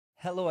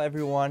Hello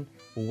everyone,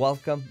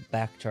 welcome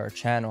back to our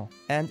channel.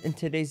 And in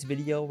today's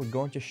video, we're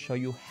going to show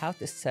you how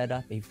to set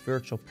up a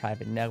virtual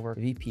private network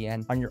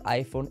VPN on your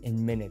iPhone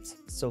in minutes.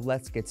 So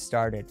let's get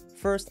started.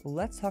 First,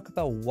 let's talk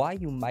about why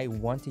you might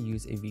want to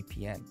use a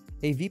VPN.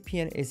 A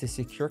VPN is a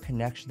secure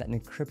connection that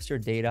encrypts your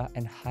data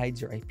and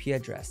hides your IP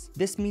address.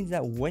 This means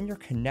that when you're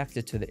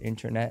connected to the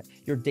internet,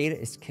 your data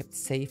is kept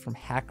safe from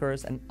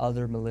hackers and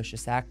other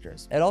malicious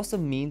actors. It also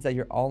means that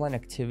your online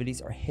activities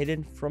are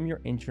hidden from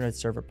your internet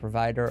server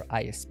provider,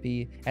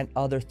 ISP, and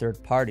other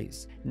third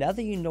parties. Now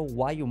that you know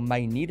why you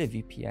might need a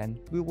VPN,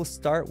 we will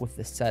start with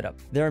the setup.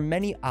 There are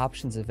many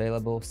options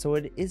available, so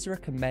it is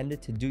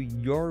recommended to do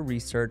your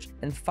research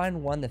and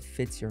find one that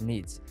fits your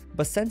needs.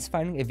 But since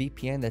finding a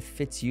VPN that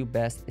fits you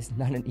best is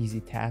not an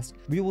easy task,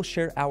 we will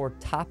share our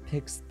top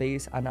picks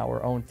based on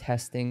our own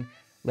testing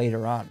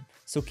later on.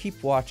 So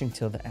keep watching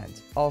till the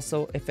end.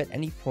 Also, if at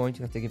any point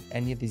you have to give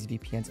any of these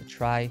VPNs a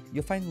try,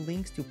 you'll find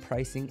links to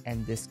pricing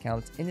and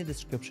discounts in the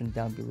description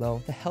down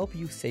below to help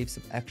you save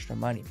some extra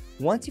money.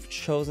 Once you've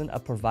chosen a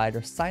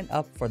provider, sign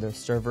up for their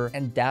server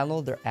and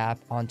download their app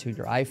onto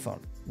your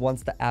iPhone.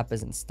 Once the app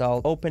is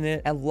installed, open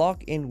it and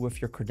log in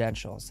with your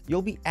credentials.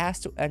 You'll be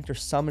asked to enter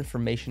some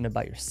information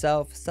about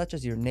yourself, such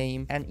as your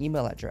name and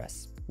email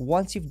address.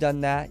 Once you've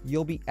done that,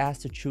 you'll be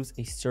asked to choose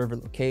a server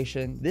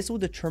location. This will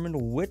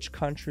determine which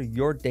country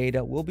your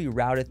data will be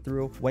routed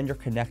through when you're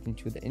connecting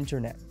to the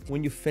internet.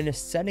 When you finish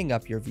setting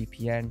up your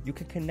VPN, you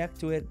can connect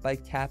to it by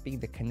tapping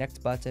the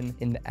connect button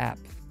in the app.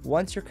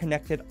 Once you're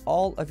connected,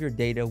 all of your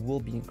data will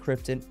be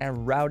encrypted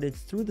and routed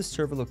through the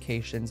server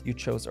locations you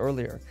chose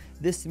earlier.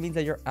 This means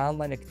that your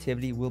online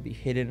activity will be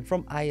hidden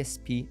from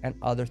ISP and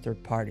other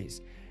third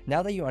parties.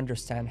 Now that you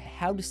understand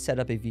how to set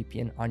up a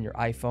VPN on your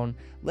iPhone,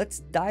 let's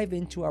dive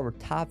into our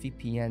top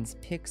VPNs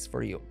picks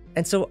for you.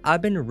 And so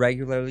I've been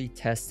regularly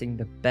testing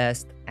the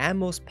best and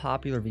most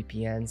popular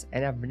VPNs,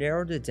 and I've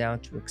narrowed it down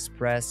to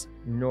Express,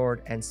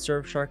 Nord, and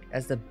Surfshark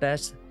as the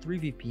best 3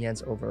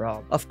 VPNs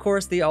overall. Of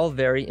course, they all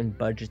vary in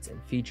budgets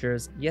and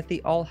features, yet they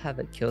all have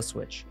a kill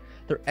switch.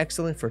 They're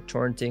excellent for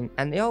torrenting,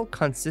 and they all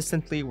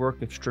consistently work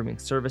with streaming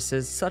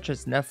services such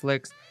as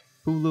Netflix,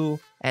 Hulu,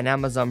 and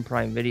Amazon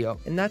Prime Video,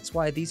 and that's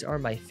why these are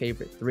my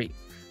favorite 3.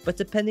 But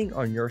depending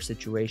on your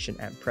situation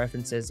and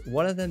preferences,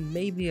 one of them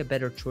may be a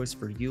better choice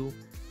for you,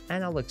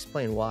 and I'll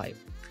explain why.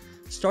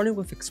 Starting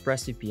with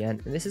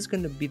ExpressVPN, and this is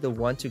going to be the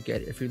one to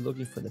get if you're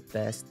looking for the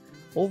best,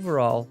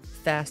 overall,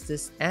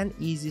 fastest, and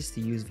easiest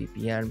to use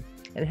VPN,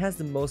 and it has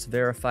the most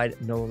verified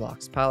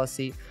no-locks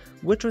policy,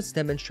 which was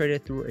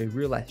demonstrated through a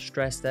real-life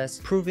stress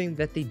test, proving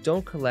that they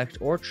don't collect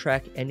or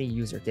track any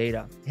user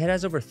data. It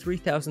has over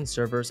 3,000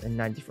 servers in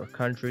 94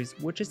 countries,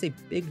 which is a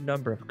big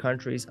number of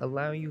countries,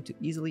 allowing you to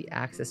easily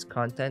access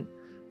content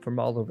from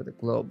all over the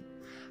globe.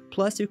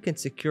 Plus, you can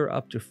secure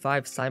up to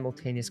 5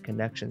 simultaneous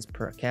connections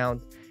per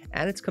account,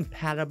 and it's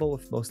compatible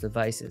with most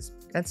devices.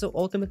 And so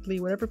ultimately,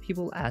 whenever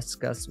people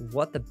ask us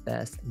what the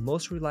best,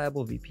 most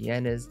reliable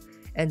VPN is,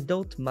 and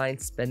don't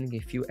mind spending a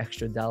few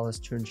extra dollars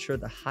to ensure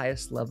the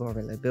highest level of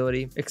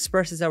availability,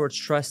 Express is our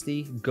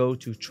trusty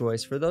go-to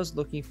choice for those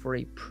looking for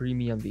a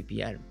premium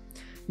VPN.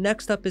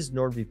 Next up is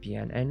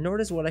NordVPN, and Nord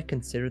is what I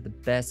consider the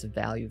best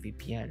value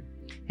VPN.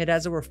 It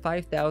has over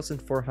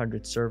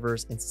 5,400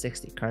 servers in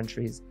 60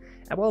 countries,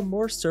 and while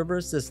more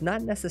servers does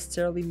not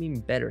necessarily mean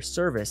better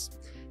service,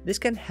 this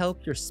can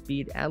help your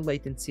speed and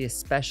latency,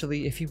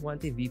 especially if you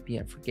want a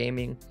VPN for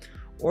gaming,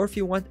 or if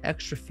you want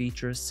extra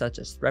features such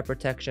as threat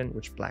protection,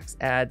 which blocks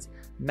ads,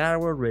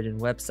 malware-ridden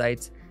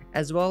websites,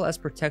 as well as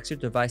protects your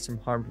device from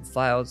harmful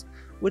files,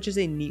 which is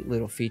a neat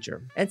little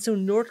feature. And so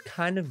Nord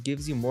kind of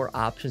gives you more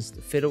options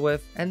to fiddle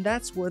with, and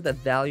that's where the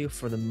value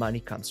for the money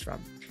comes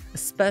from.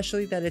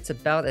 Especially that it's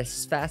about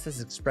as fast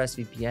as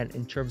ExpressVPN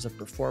in terms of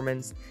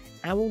performance,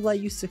 and will let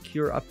you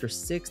secure up to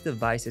 6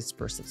 devices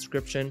per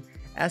subscription,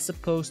 as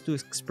opposed to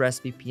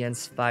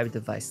ExpressVPN's 5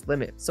 device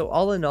limit. So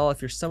all in all,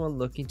 if you're someone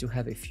looking to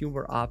have a few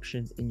more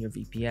options in your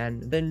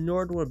VPN, then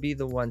Nord will be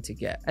the one to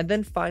get. And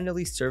then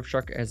finally,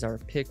 Surfshark is our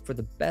pick for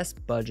the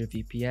best budget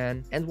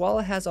VPN, and while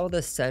it has all the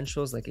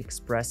essentials like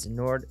Express and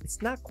Nord,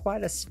 it's not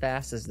quite as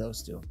fast as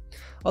those two.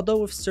 Although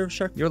with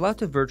Surfshark, you're allowed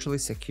to virtually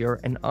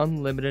secure an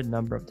unlimited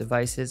number of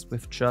devices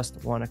with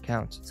just one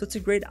account. So it's a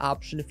great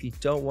option if you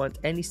don't want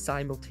any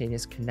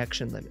simultaneous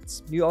connection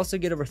limits. You also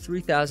get over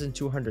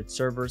 3,200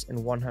 servers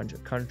in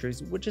 100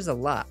 countries, which is a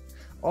lot.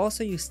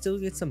 Also, you still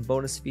get some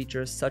bonus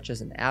features such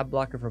as an ad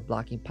blocker for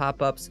blocking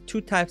pop-ups,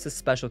 2 types of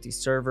specialty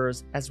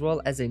servers, as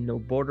well as a no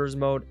borders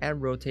mode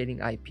and rotating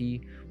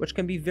IP, which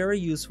can be very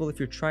useful if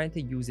you're trying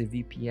to use a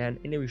VPN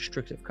in a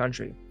restrictive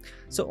country.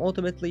 So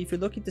ultimately, if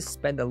you're looking to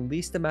spend the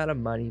least amount of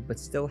money but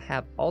still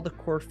have all the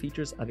core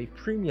features of a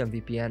premium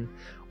VPN,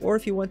 or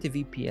if you want a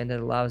VPN that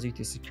allows you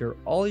to secure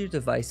all your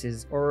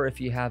devices, or if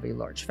you have a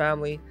large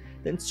family,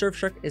 then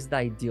Surfshark is the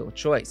ideal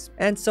choice.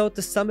 And so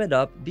to sum it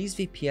up, these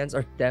VPNs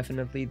are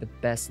definitely the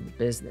best in the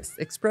business.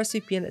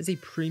 ExpressVPN is a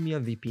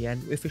premium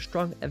VPN with a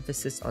strong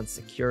emphasis on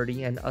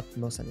security and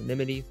utmost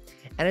anonymity,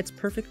 and it's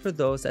perfect for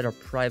those that are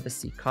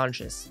privacy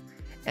conscious.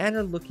 and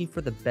are looking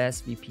for the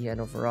best VPN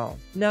overall.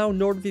 Now,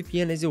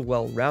 NordVPN is a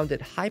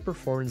well-rounded,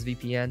 high-performance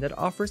VPN that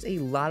offers a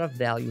lot of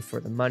value for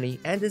the money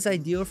and is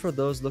ideal for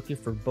those looking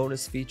for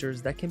bonus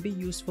features that can be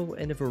useful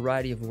in a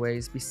variety of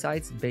ways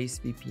besides base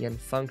VPN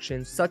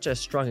functions such as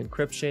strong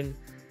encryption,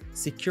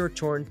 secure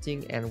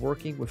torrenting, and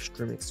working with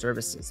streaming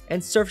services.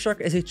 And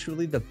Surfshark is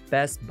truly the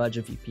best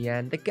budget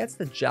VPN that gets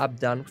the job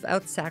done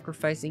without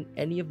sacrificing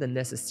any of the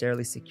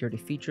necessarily security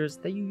features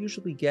that you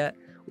usually get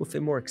with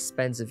the more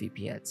expensive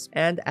VPNs.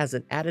 And as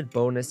an added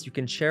bonus, you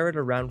can share it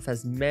around with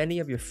as many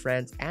of your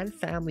friends and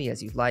family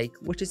as you like,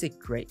 which is a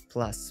great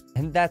plus.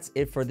 And that's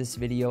it for this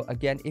video.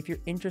 Again, if you're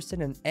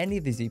interested in any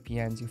of these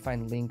VPNs, you'll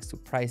find links to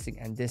pricing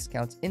and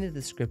discounts in the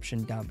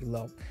description down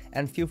below.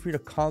 And feel free to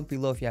comment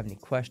below if you have any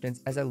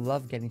questions, as I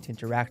love getting to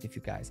interact with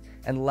you guys.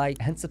 And like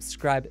and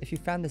subscribe if you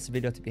found this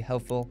video to be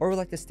helpful or would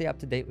like to stay up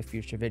to date with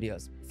future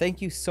videos.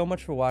 Thank you so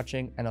much for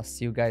watching, and I'll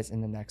see you guys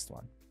in the next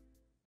one.